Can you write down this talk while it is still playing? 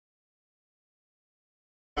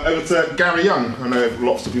Over to Gary Younge. I know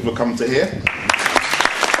lots of people have come to hear.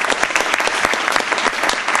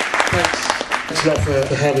 Thanks a lot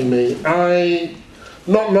for having me. I,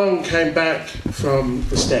 not long, came back from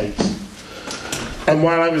the States. And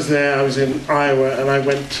while I was there, I was in Iowa and I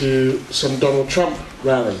went to some Donald Trump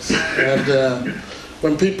rallies. And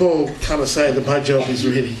when people kind of say that my job is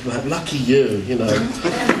really like, lucky you know.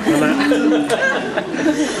 And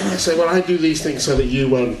I say, well, I do these things so that you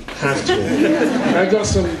won't have to. I got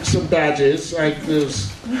some badges. There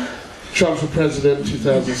was Trump for President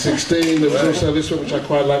 2016. There was also this one, which I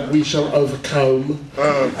quite like, We Shall Overcome.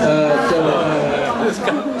 Donald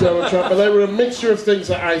Trump. But they were a mixture of things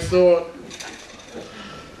that I thought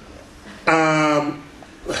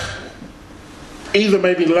either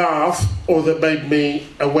made me laugh or that made me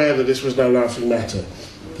aware that this was no laughing matter.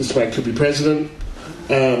 This man could be president,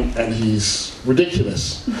 and he's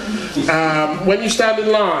ridiculous. When you stand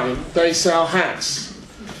in line, they sell hats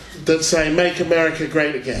that say, Make America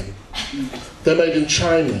Great Again. They're made in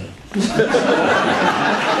China.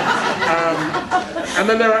 And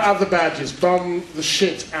then there are other badges. Bomb the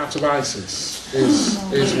shit out of ISIS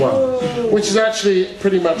is one, which is actually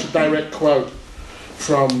pretty much a direct quote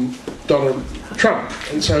from Donald Trump.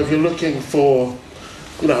 And so if you're looking for,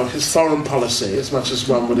 you know, his foreign policy, as much as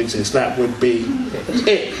one would exist, that would be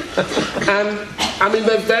it. And I mean,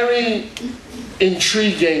 they're very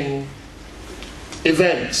intriguing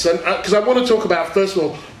events, and because I want to talk about, first of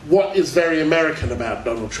all, what is very American about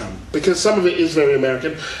Donald Trump, because some of it is very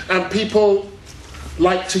American, and people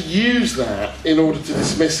like to use that in order to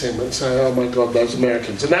dismiss him and say, oh my God, those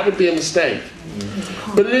Americans, and that would be a mistake.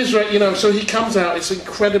 But it is, you know, so he comes out, it's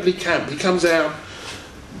incredibly camp. He comes out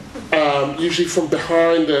usually from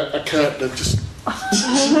behind a curtain and just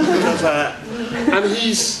does that. And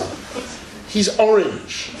he's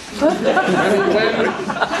orange. And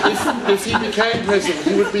if he became president,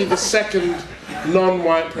 he would be the second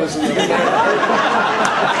non-white president of America.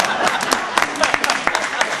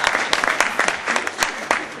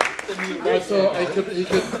 I thought he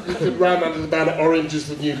could run under the banner "Orange is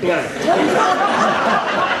the new black."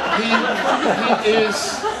 He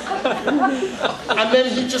is, and then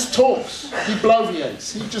he just talks. He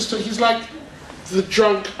bloviates. He's like the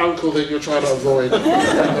drunk uncle that you're trying to avoid of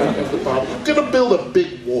the party. We're going to build a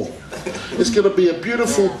big wall. It's going to be a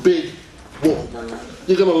beautiful big wall.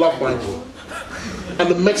 You're going to love my wall, and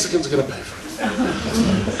the Mexicans are going to pay for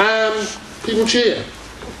it. And people cheer.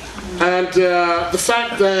 And the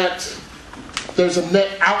fact that there's a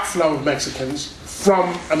net outflow of Mexicans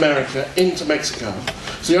from America into Mexico,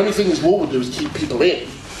 so the only thing this war would do is keep people in,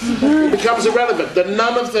 it becomes irrelevant. That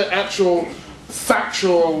none of the actual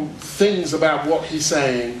factual things about what he's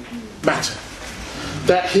saying matter.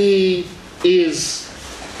 That he is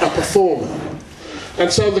a performer. And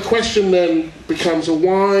so the question then becomes,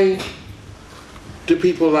 why do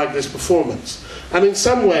people like this performance? And in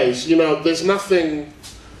some ways, you know, there's nothing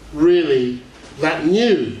really that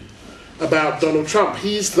new about Donald Trump.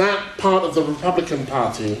 He's that part of the Republican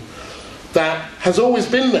Party that has always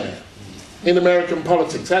been there in American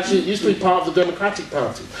politics. Actually, it used to be part of the Democratic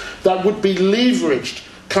Party that would be leveraged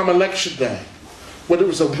come election day, whether it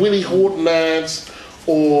was a Willie Horton ads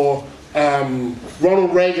or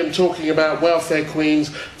Ronald Reagan talking about welfare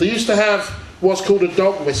queens. They used to have what's called a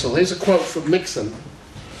dog whistle. Here's a quote from Nixon,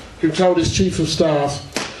 who told his chief of staff,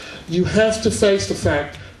 "You have to face the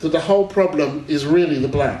fact that the whole problem is really the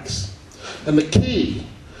blacks. And the key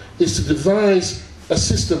is to devise a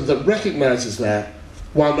system that recognizes that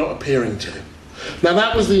while not appearing to." Now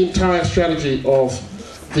that was the entire strategy of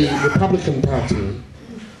the Republican Party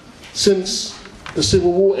since the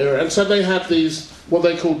Civil War era. And so they had these, what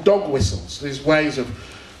they call dog whistles, these ways of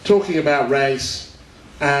talking about race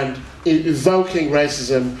and evoking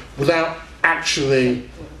racism without actually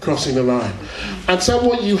crossing the line. And so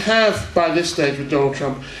what you have by this stage with Donald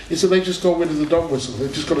Trump is that they just got rid of the dog whistle.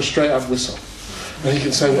 They've just got a straight up whistle. And he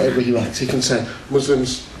can say whatever he likes. He can say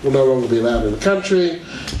Muslims will no longer be allowed in the country.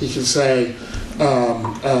 He can say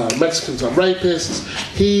Mexicans are rapists.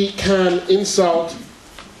 He can insult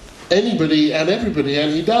anybody and everybody,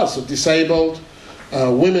 and he does. The disabled,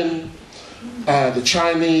 women, the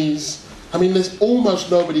Chinese. I mean, there's almost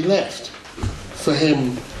nobody left for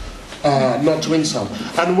him not to insult.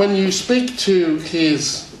 And when you speak to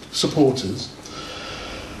his supporters,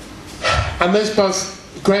 and there's both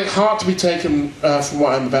great heart to be taken from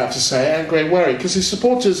what I'm about to say and great worry, because his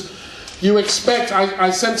supporters, you expect, I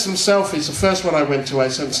sent some selfies, the first one I went to, I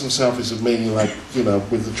sent some selfies of me, like, you know,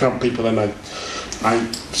 with the Trump people, and I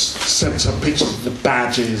sent some pictures of the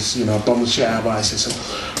badges, you know, bomb the shit out of ISIS.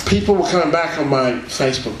 people were coming back on my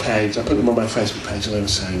Facebook page. I put them on my Facebook page, and they were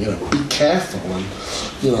saying, be careful, and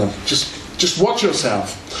just watch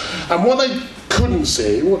yourself. And what they couldn't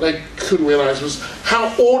see, what they couldn't realise, was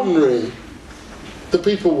how ordinary the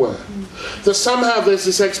people were. That somehow there's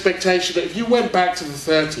this expectation that if you went back to the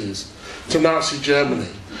 30s, to Nazi Germany,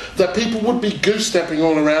 that people would be goose-stepping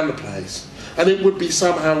all around the place, and it would be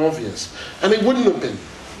somehow obvious. And it wouldn't have been.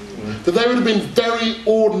 That they would have been very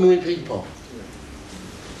ordinary people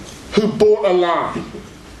who bought a lie.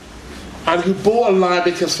 And who bought a lie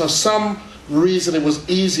because for some reason it was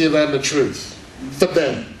easier than the truth for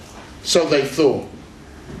them. So they thought.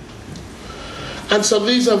 And so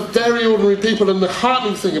these are very ordinary people, and the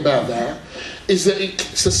heartening thing about that is that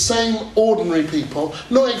it's the same ordinary people,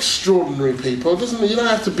 not extraordinary people. You don't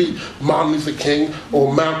have to be Martin Luther King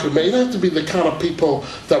or Malcolm X. You don't have to be the kind of people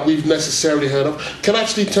that we've necessarily heard of. Can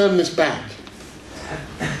actually turn this back.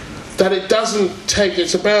 That it doesn't take,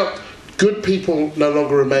 it's about good people no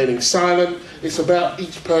longer remaining silent. It's about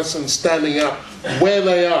each person standing up where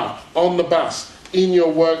they are, on the bus, in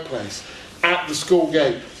your workplace, at the school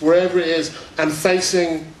gate, wherever it is, and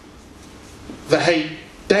facing the hate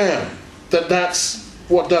down. That's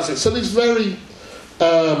what does it. So these very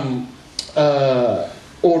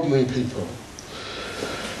ordinary people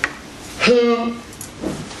who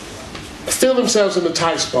feel themselves in a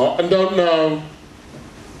tight spot and don't know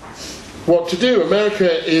what to do.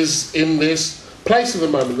 America is in this place at the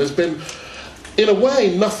moment. There's been, in a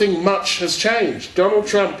way, nothing much has changed. Donald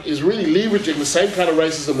Trump is really leveraging the same kind of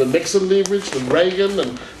racism that Nixon leveraged, and Reagan,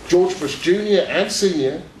 and George Bush Jr. and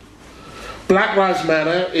Sr. Black Lives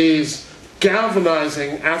Matter is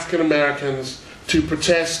galvanizing African Americans to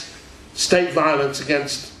protest state violence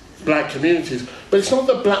against black communities. But it's not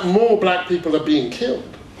that more black people are being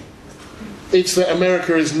killed. It's that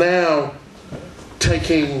America is now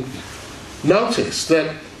taking notice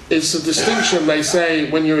that it's a distinction. They say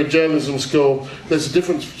when you're in journalism school, there's a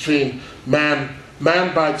difference between man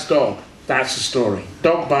bites dog, that's a story.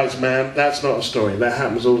 Dog bites man, that's not a story. That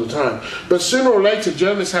happens all the time. But sooner or later,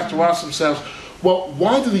 journalists have to ask themselves, well,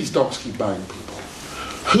 why do these dogs keep biting people?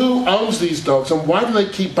 Who owns these dogs, and why do they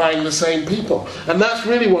keep biting the same people? And that's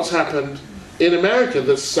really what's happened in America,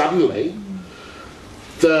 that suddenly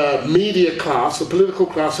the media class, the political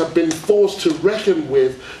class, have been forced to reckon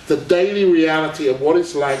with the daily reality of what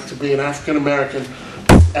it's like to be an African American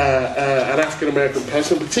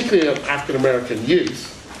person, particularly an African American youth,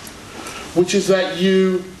 which is that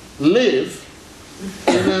you live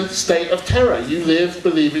in a state of terror. You live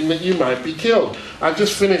believing that you might be killed. I've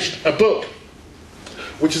just finished a book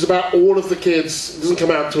which is about all of the kids. It doesn't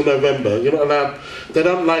come out till November. You're not allowed. They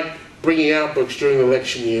don't like bringing out books during the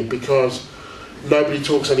election year because nobody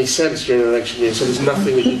talks any sense during the election year, so there's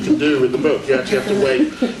nothing that you can do with the book. You actually have to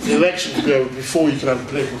wait for the election to be over before you can have a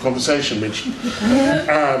political conversation, which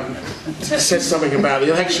says something about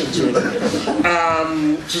the election to it.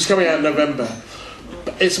 So it's coming out in November.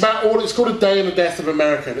 It's called A Day in the Death of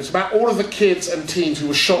America. And it's about all of the kids and teens who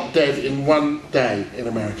were shot dead in one day in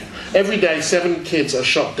America. Every day, 7 kids are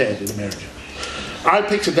shot dead in America. I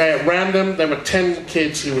picked a day at random. There were 10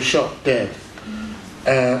 kids who were shot dead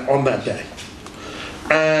on that day.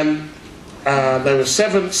 And there were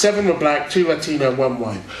 7 were black, 2 Latino, 1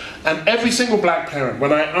 white. And every single black parent,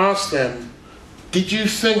 when I asked them, did you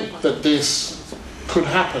think that this could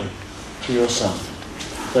happen to your son?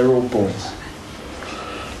 They were all boys.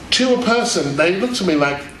 To a person, they looked at me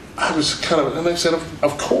like I was kind of, and they said,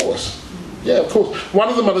 of course. Yeah, of course. One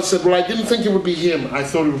of the mothers said, well, I didn't think it would be him. I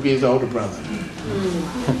thought it would be his older brother.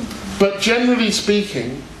 But generally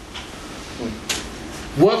speaking,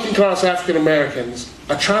 working class African Americans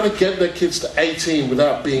are trying to get their kids to 18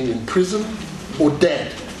 without being in prison or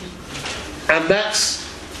dead. And that's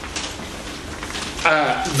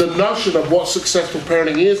the notion of what successful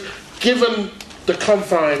parenting is, given the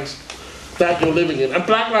confines that you're living in. And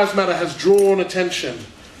Black Lives Matter has drawn attention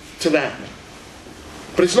to that.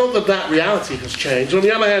 But it's not that that reality has changed. On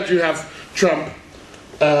the other hand, you have Trump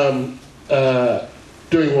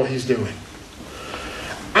doing what he's doing.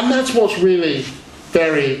 And that's what's really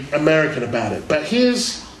very American about it. But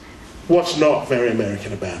here's what's not very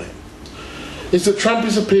American about it. Is that Trump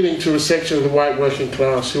is appealing to a section of the white working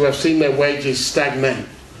class who have seen their wages stagnate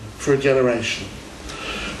for a generation,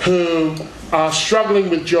 who are struggling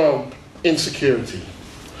with job insecurity,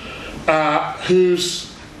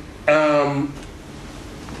 whose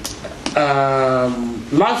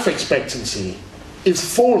life expectancy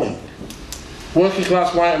is falling. Working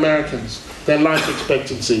class white Americans, their life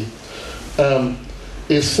expectancy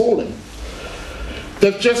is falling.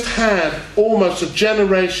 They've just had almost a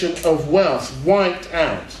generation of wealth wiped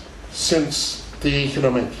out since the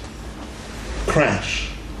economic crash,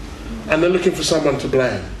 and they're looking for someone to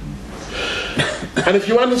blame. And if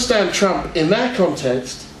you understand Trump in that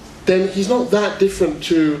context, then he's not that different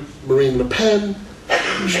to Marine Le Pen,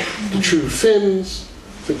 the True Finns,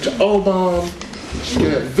 Viktor Orban,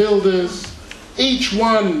 Geert Wilders. Each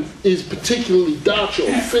one is particularly Dutch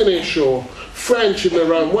or Finnish or French in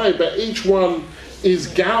their own way, but each one is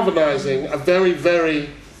galvanizing a very, very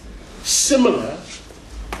similar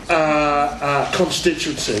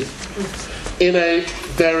constituency in a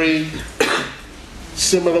very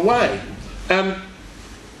similar way. And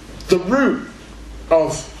the root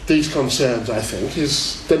of these concerns, I think,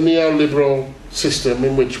 is the neoliberal system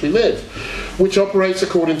in which we live, which operates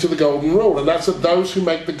according to the golden rule, and that's that those who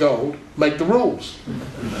make the gold make the rules.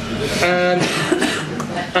 And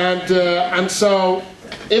so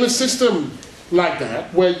in a system like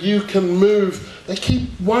that, where you can move, they keep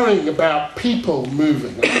worrying about people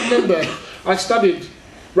moving. I remember I studied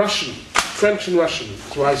Russian, French and Russian,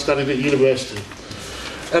 that's why I studied at university.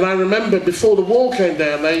 And I remember before the wall came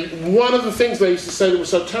down, one of the things they used to say that was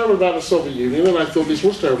so terrible about the Soviet Union, and I thought this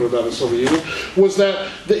was terrible about the Soviet Union, was that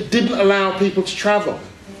it didn't allow people to travel.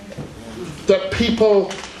 That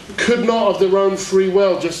people could not of their own free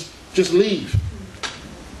will just leave.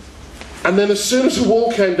 And then as soon as the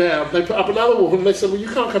wall came down, they put up another wall and they said, well, you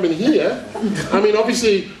can't come in here. I mean,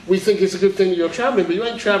 obviously, we think it's a good thing that you're travelling, but you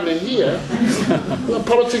ain't travelling here. Well,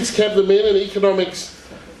 politics kept them in and economics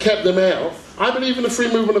kept them out. I believe in the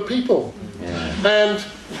free movement of people. And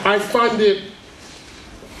I find it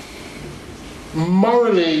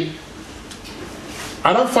morally,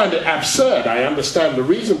 I don't find it absurd, I understand the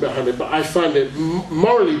reason behind it, but I find it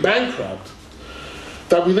morally bankrupt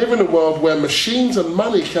that we live in a world where machines and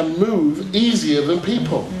money can move easier than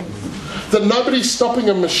people. That nobody's stopping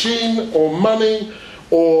a machine or money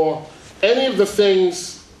or any of the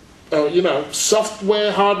things,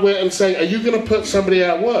 software, hardware, and saying, are you going to put somebody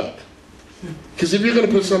out of work? Because if you're going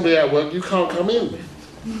to put somebody out of work, you can't come in.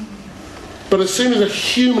 But as soon as a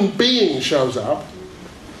human being shows up,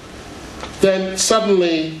 then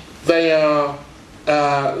suddenly they are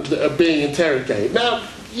being interrogated. Now,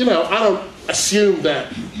 I don't assume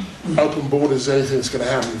that open borders is anything that's going to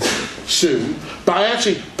happen soon, but I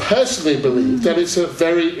actually personally believe that it's a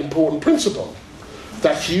very important principle,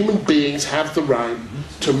 that human beings have the right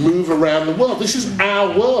to move around the world. This is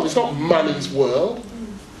our world, it's not money's world.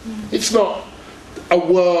 It's not a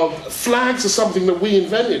world, flags are something that we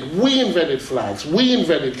invented. We invented flags, we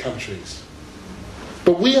invented countries.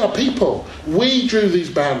 But we are people, we drew these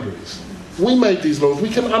boundaries. We made these laws, we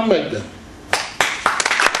can unmake them.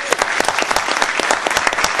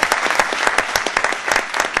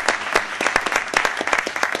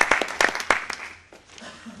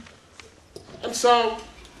 And so,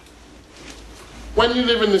 when you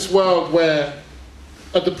live in this world where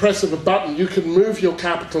at the press of a button you can move your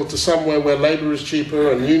capital to somewhere where labour is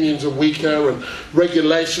cheaper and unions are weaker and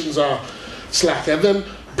regulations are slacker, then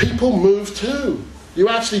people move too. You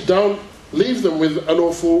actually don't leave them with an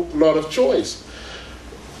awful lot of choice.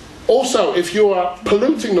 Also, if you are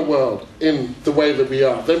polluting the world in the way that we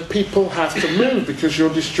are, then people have to move because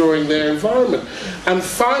you're destroying their environment. And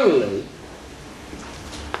finally,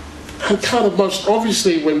 and kind of most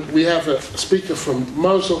obviously when we have a speaker from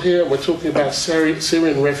Mosul here, and we're talking about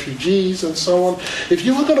Syrian refugees and so on, if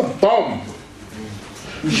you were going to bomb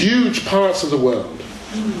huge parts of the world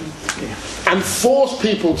and force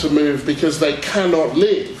people to move because they cannot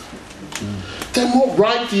live, then what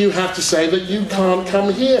right do you have to say that you can't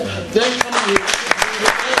come here? They're coming here.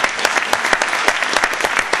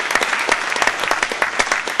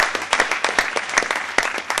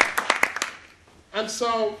 And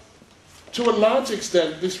so, to a large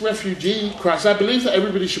extent, this refugee crisis, I believe that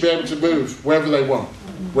everybody should be able to move wherever they want,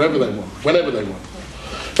 wherever they want, whenever they want.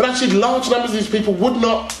 But actually, large numbers of these people would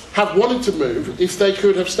not have wanted to move if they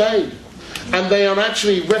could have stayed. And they are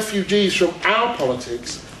actually refugees from our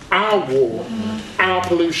politics, our war, our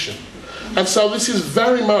pollution. And so this is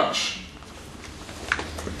very much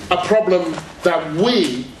a problem that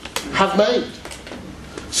we have made.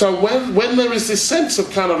 So when there is this sense of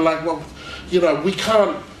kind of like, well,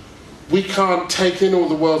 we can't take in all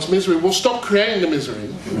the world's misery, we'll stop creating the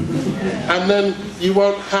misery. And then you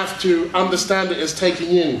won't have to understand it as taking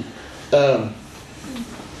in the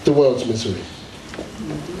world's misery.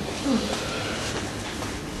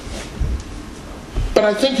 But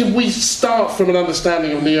I think if we start from an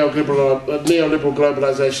understanding of neoliberal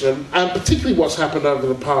globalization, and particularly what's happened over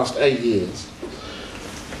the past 8 years,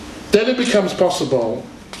 then it becomes possible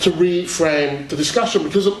to reframe the discussion,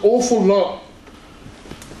 because an awful lot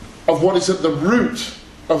of what is at the root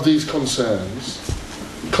of these concerns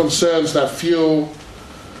concerns that fuel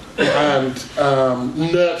and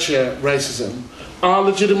nurture racism are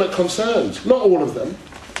legitimate concerns. Not all of them,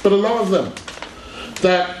 but a lot of them.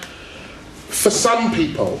 That for some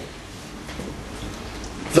people,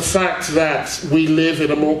 the fact that we live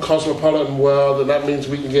in a more cosmopolitan world, and that means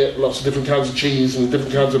we can get lots of different kinds of cheese and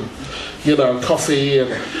different kinds of, you know, coffee, and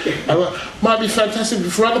might be fantastic.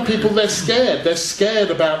 But for other people, they're scared. They're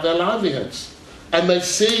scared about their livelihoods. And they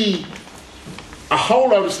see a whole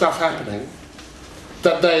load of stuff happening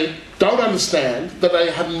that they don't understand, that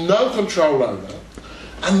they have no control over,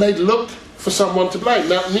 and they look for someone to blame.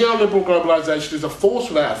 Now, neoliberal globalization is a force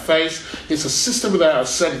without a face, it's a system without a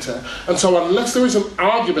centre, and so unless there is an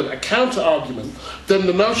argument, a counter-argument, then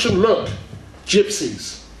the notion, look,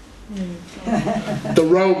 gypsies, the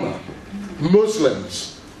Roma,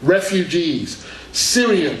 Muslims, refugees,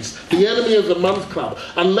 Syrians, the enemy of the month club,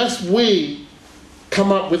 unless we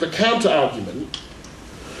come up with a counter-argument,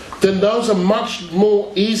 then those are much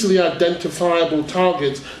more easily identifiable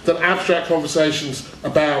targets than abstract conversations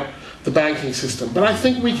about the banking system. But I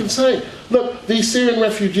think we can say, look, these Syrian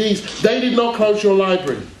refugees, they did not close your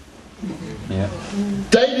library. Yeah.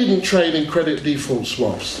 They didn't trade in credit default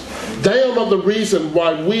swaps. They are not the reason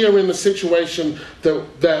why we are in the situation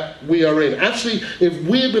that we are in. Actually, if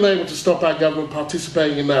we had been able to stop our government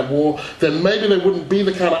participating in that war, then maybe there wouldn't be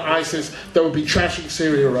the kind of ISIS that would be trashing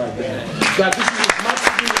Syria right now. That this is as much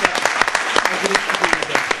to do with that as it is to do with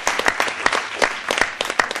that.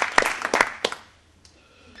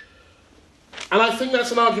 And I think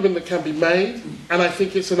that's an argument that can be made, and I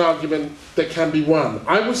think it's an argument that can be won.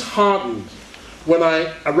 I was heartened when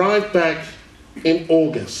I arrived back in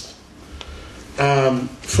August from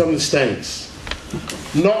the States,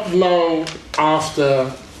 not long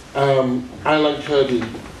after Aylan Kurdi,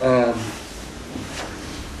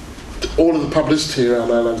 all of the publicity around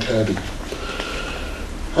Aylan Kurdi.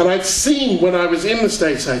 And I'd seen, when I was in the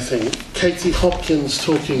States, I think, Katie Hopkins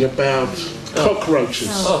talking about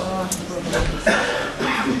cockroaches.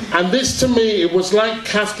 And this, to me, it was like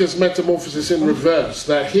Kafka's Metamorphosis in reverse,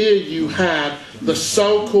 that here you had the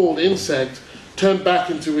so-called insect turned back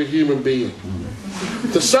into a human being.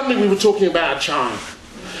 So suddenly we were talking about a child.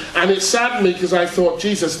 And it saddened me because I thought,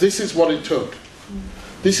 Jesus, this is what it took.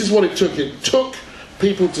 This is what it took. It took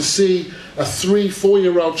people to see a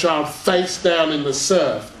 3-4-year-old child face down in the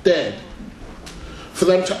surf, dead. For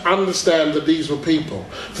them to understand that these were people.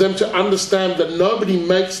 For them to understand that nobody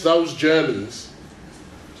makes those journeys,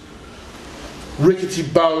 rickety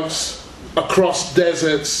boats, across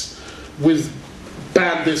deserts, with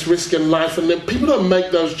bandits risking life, and then people don't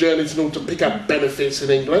make those journeys in order to pick up benefits in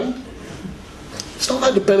England. It's not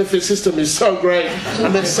like the benefit system is so great,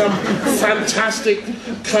 and there's some fantastic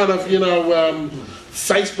kind of, you know,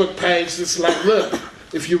 Facebook page that's like, look,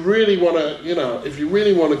 if you really want to, you know, if you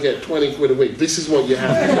really want to get 20 quid a week, this is what you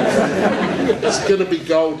have to do. It's going to be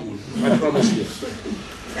golden, I promise you.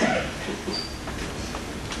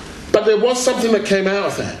 But there was something that came out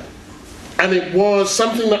of that. And it was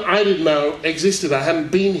something that I didn't know existed. I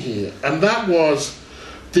hadn't been here. And that was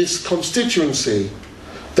this constituency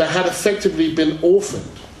that had effectively been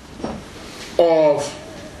orphaned of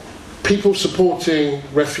people supporting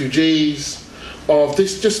refugees, of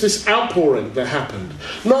this outpouring that happened.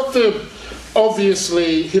 Not the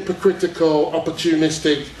obviously hypocritical,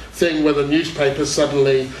 opportunistic thing where the newspapers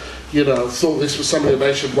suddenly, you know, thought this was something that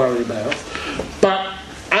they should worry about. But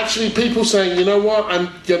actually people saying, you know what, I've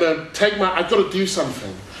got to do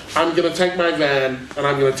something. I'm going to take my van and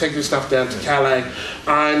I'm going to take this stuff down to Calais.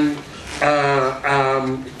 I'm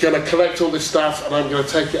going to collect all this stuff and I'm going to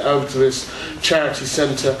take it over to this charity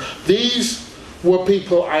centre. These were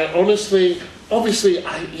people I honestly... Obviously,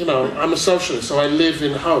 I'm a socialist, so I live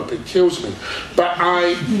in hope. It kills me. But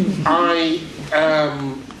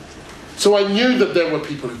so I knew that there were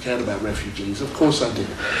people who cared about refugees. Of course I did.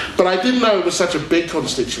 But I didn't know it was such a big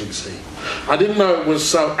constituency. I didn't know it was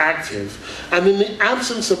so active. And in the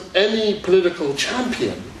absence of any political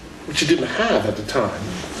champion, which you didn't have at the time,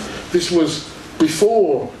 this was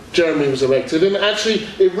before Jeremy was elected, and actually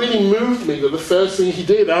it really moved me that the first thing he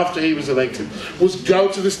did after he was elected was go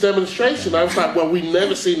to this demonstration. I was like, well, we've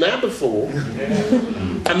never seen that before.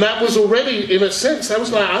 And that was already, in a sense, I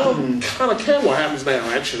was like, I don't kind of care what happens now,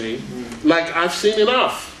 actually. Like, I've seen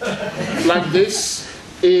enough. Like, this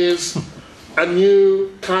is a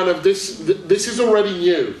new kind of, this is already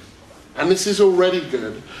new. And this is already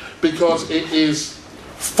good, because it is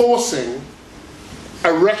forcing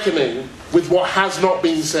a reckoning with what has not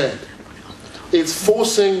been said. It's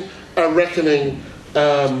forcing a reckoning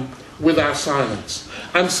with our silence.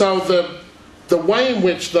 And so the way in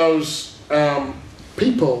which those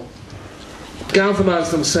people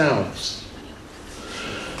galvanise themselves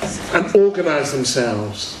and organise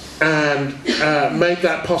themselves and made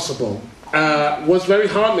that possible was very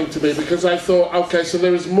heartening to me, because I thought, okay, so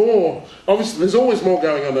there is more. Obviously, there's always more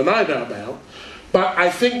going on than I know about, but I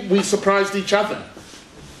think we surprised each other,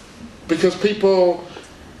 because people,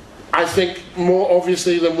 I think more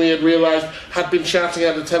obviously than we had realised, had been shouting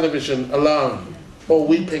at the television alone, or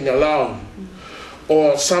weeping alone,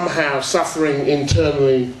 or somehow suffering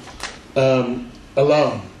internally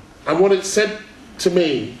alone. And what it said to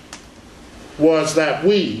me was that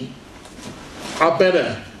we are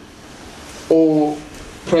better, all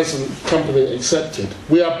present company accepted.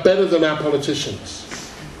 We are better than our politicians,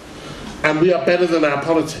 and we are better than our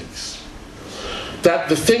politics. That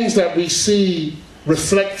the things that we see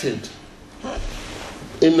reflected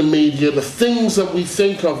in the media, the things that we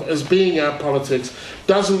think of as being our politics,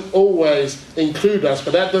 doesn't always include us,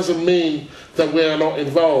 but that doesn't mean that we are not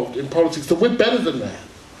involved in politics, that we're better than that.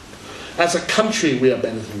 As a country, we are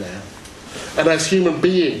better than that. And as human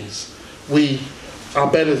beings, we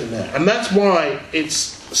are better than that. And that's why it's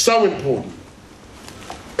so important,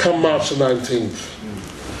 come March the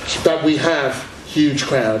 19th, that we have huge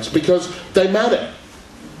crowds, because they matter.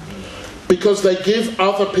 Because they give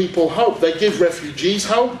other people hope. They give refugees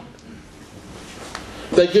hope.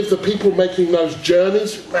 They give the people making those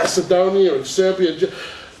journeys, Macedonia and Serbia,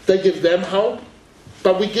 they give them hope.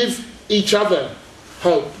 But we give each other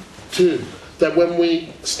hope too. That when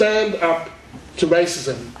we stand up to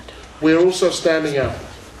racism, we're also standing up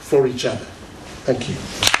for each other. Thank you.